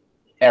original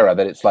error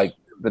that it's like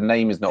the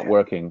name is not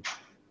working.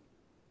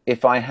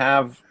 If I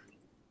have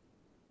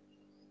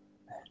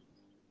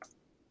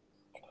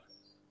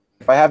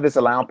this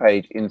allow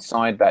page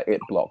inside that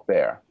it block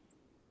there,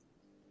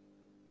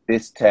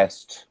 this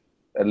test,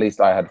 at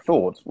least I had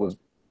thought, was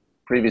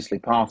previously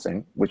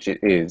passing, which it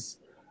is.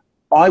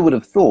 I would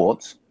have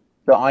thought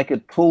that I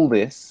could pull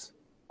this.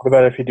 What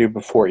about if you do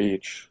before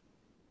each?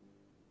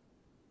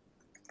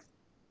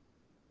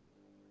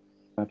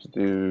 I have to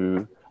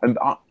do, and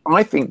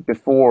I think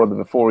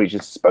before each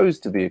is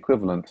supposed to be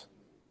equivalent.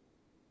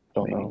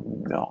 Don't Maybe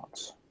know. not.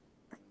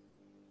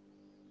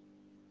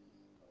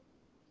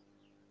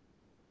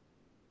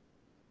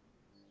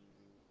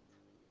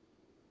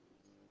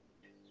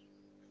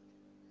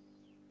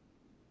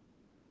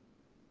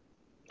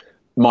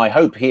 My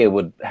hope here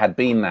had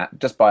been that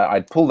just by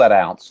I'd pull that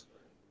out,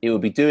 it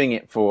would be doing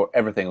it for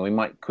everything, and we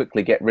might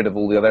quickly get rid of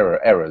all the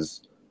other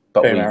errors.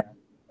 But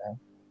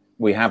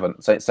we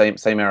haven't.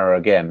 Same error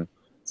again.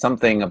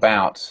 Something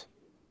about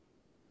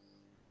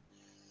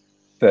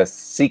the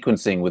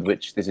sequencing with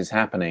which this is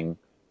happening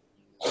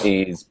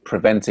is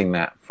preventing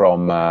that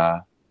from.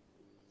 I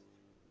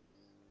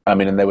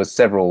mean, and there was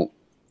several.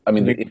 I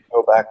mean, you can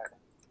go back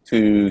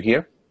to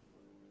here.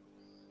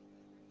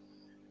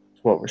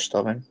 To what we're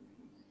stubbing.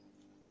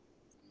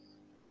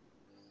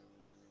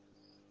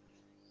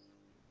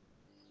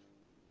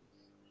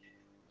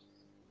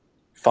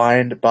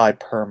 Find by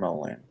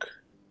permalink.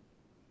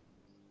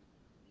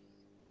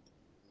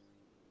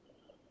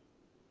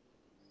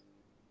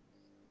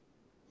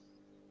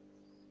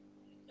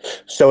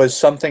 So is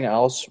something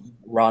else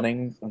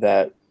running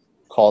that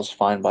calls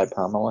find by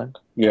permalink?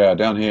 Yeah,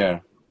 down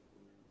here.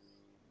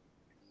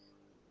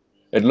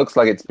 It looks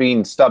like it's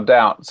been stubbed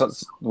out. So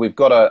we've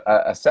got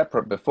a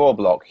separate before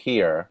block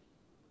here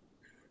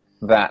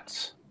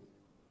that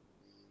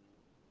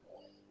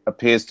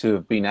appears to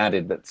have been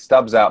added that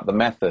stubs out the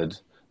method.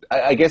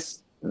 I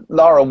guess,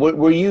 Lara,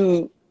 were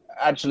you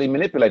actually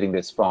manipulating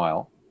this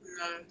file?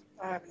 No,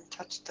 I haven't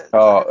touched it.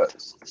 Oh,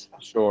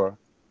 sure.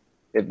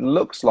 It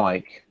looks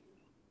like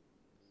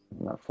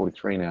I'm at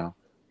 43 now.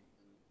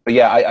 But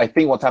yeah, I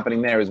think what's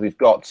happening there is we've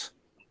got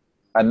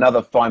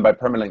another find by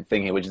permalink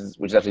thing here, which is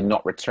actually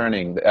not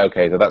returning.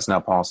 Okay, so that's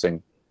now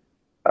passing.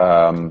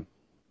 That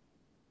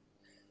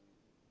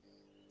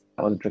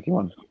was a tricky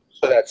one.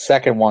 So that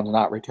second one's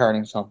not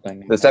returning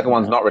something. The second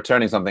one's not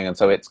returning something, and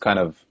so it's kind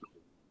of.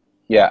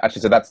 Yeah,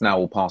 actually, so that's now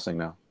all passing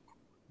now.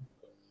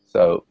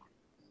 So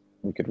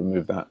we could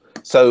remove that.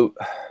 So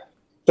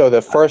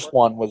the first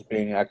one was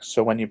being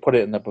so when you put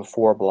it in the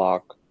before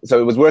block.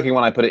 So it was working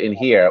when I put it in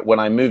here. When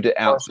I moved it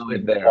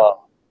outside there.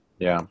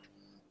 Yeah.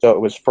 So it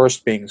was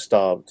first being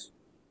stubbed.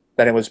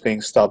 Then it was being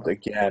stubbed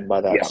again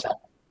by that second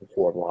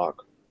before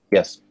block.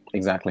 Yes,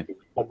 exactly.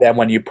 But then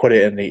when you put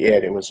it in the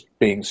it was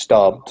being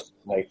stubbed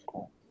like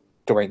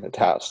during the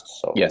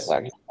test. So yes,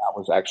 that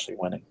was actually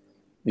winning.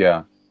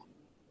 Yeah.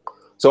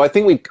 So I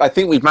think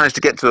we've managed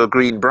to get to a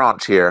green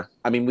branch here.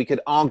 I mean, we could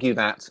argue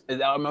that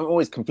I'm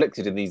always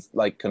conflicted in these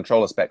like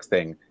controller specs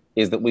thing.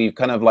 Is that we've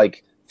kind of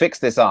like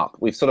fixed this up,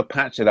 we've sort of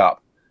patched it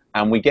up,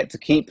 and we get to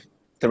keep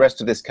the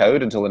rest of this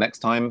code until the next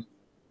time.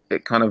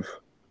 It kind of,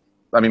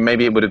 I mean,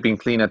 maybe it would have been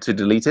cleaner to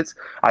delete it.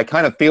 I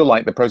kind of feel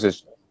like the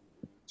process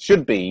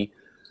should be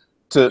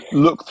to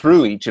look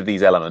through each of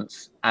these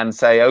elements and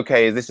say,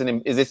 okay, is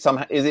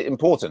it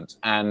important?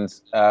 And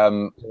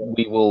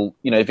we will,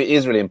 if it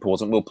is really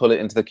important, we'll pull it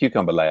into the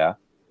cucumber layer.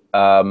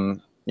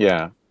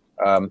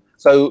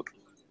 So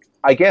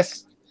I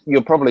guess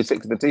you're probably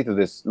sick to the teeth of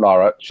this,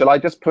 Lara. Shall I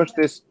just push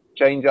this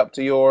change up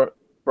to your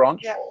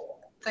branch? Yeah,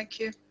 thank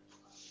you.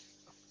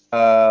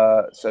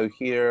 So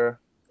here.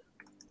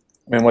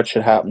 I mean, what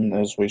should happen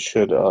is we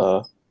should,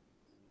 what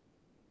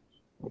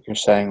you're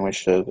saying, we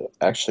should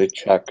actually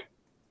check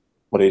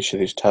what each of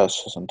these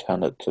tests is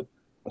intended to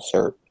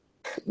assert.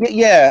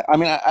 Yeah, I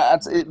mean,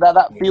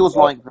 that feels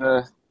like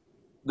the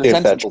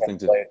sensible thing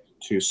to do.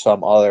 To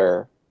some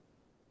other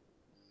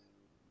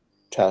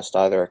test,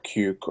 either a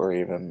cuke or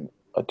even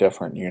a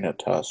different unit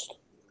test.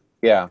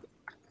 Yeah.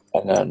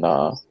 And then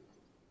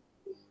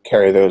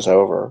carry those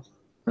over.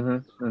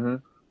 And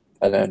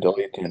then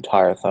delete the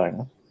entire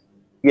thing.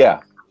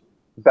 Yeah.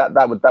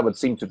 That would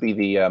seem to be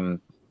the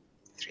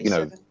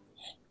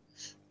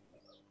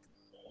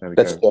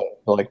That's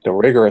the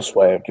rigorous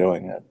way of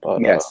doing it.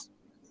 But yes,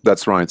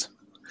 that's right.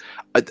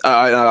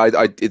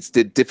 It's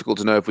difficult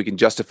to know if we can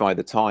justify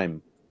the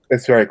time.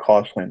 It's very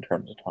costly in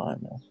terms of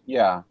time.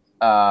 Yeah.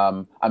 I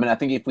mean, I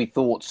think if we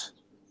thought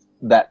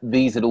that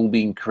these had all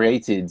been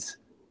created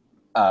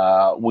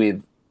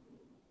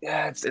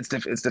it's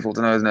difficult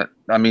to know, isn't it?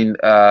 I mean,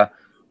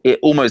 it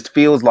almost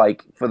feels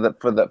like for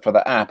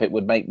the app, it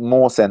would make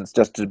more sense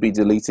just to be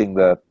delete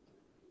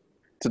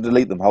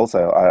them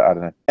wholesale. I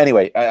don't know.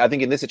 Anyway, I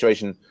think in this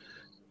situation,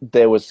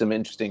 there was some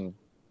interesting.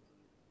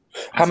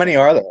 How many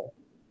are there?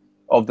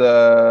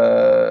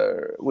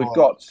 We've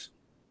got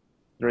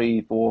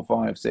 3, 4,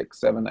 5, 6,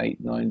 7,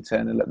 8, 9,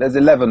 10, 11. There's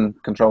 11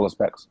 controller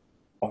specs.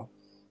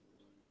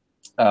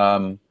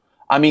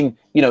 I mean,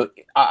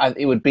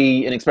 it would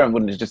be an experiment,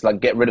 wouldn't it? Just like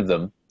get rid of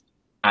them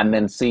and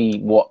then see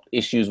what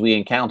issues we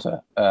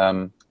encounter.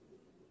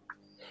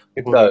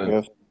 People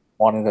go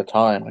one at a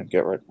time and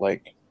get rid,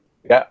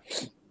 yeah.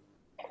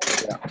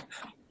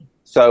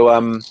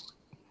 So,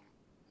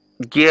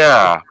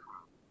 yeah,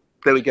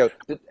 there we go.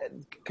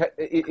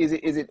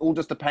 Is it all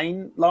just a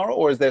pain, Lara,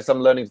 or is there some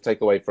learning to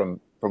take away from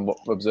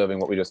observing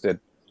what we just did?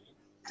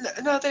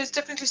 No, there's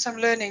definitely some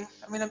learning.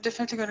 I mean, I'm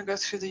definitely going to go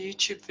through the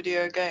YouTube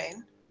video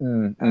again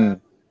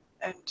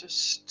and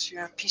just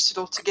piece it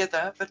all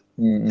together. But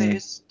there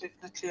is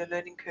definitely a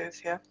learning curve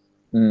here.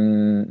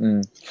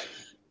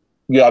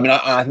 Yeah, I mean,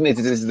 I think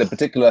this is the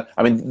particular.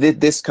 I mean,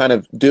 this kind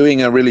of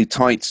doing a really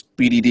tight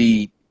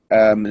BDD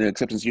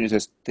acceptance unit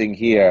test thing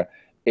here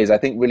is, I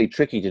think, really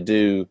tricky to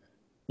do,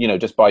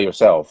 just by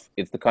yourself.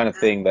 It's the kind of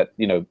thing that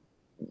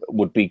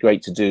would be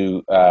great to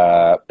do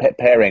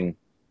pairing.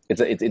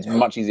 It's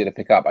much easier to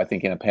pick up, I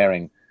think, in a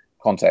pairing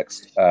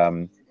context.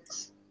 So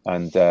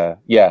anyway,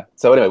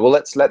 well,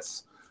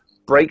 let's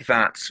break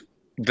that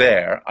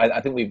there.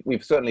 I think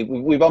we've certainly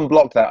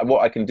unblocked that.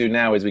 What I can do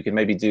now is we can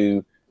maybe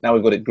do. Now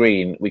we've got it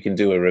green, we can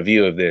do a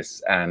review of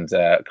this and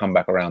come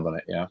back around on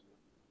it. Yeah.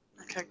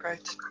 Okay,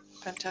 great,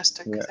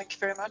 fantastic. Yeah. Thank you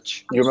very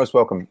much. You're most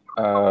welcome.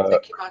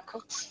 Thank you,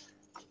 Michael.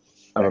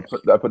 I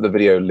put the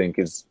video link.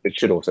 It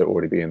should also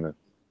already be in the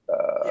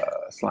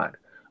Slack.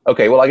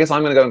 Okay, well, I guess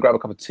I'm going to go and grab a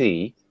cup of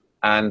tea,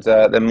 and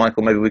then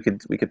Michael, maybe we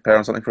could pair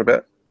on something for a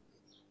bit.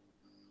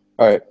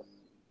 All right.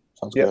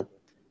 Sounds good.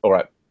 All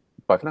right.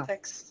 Bye for now.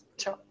 Thanks.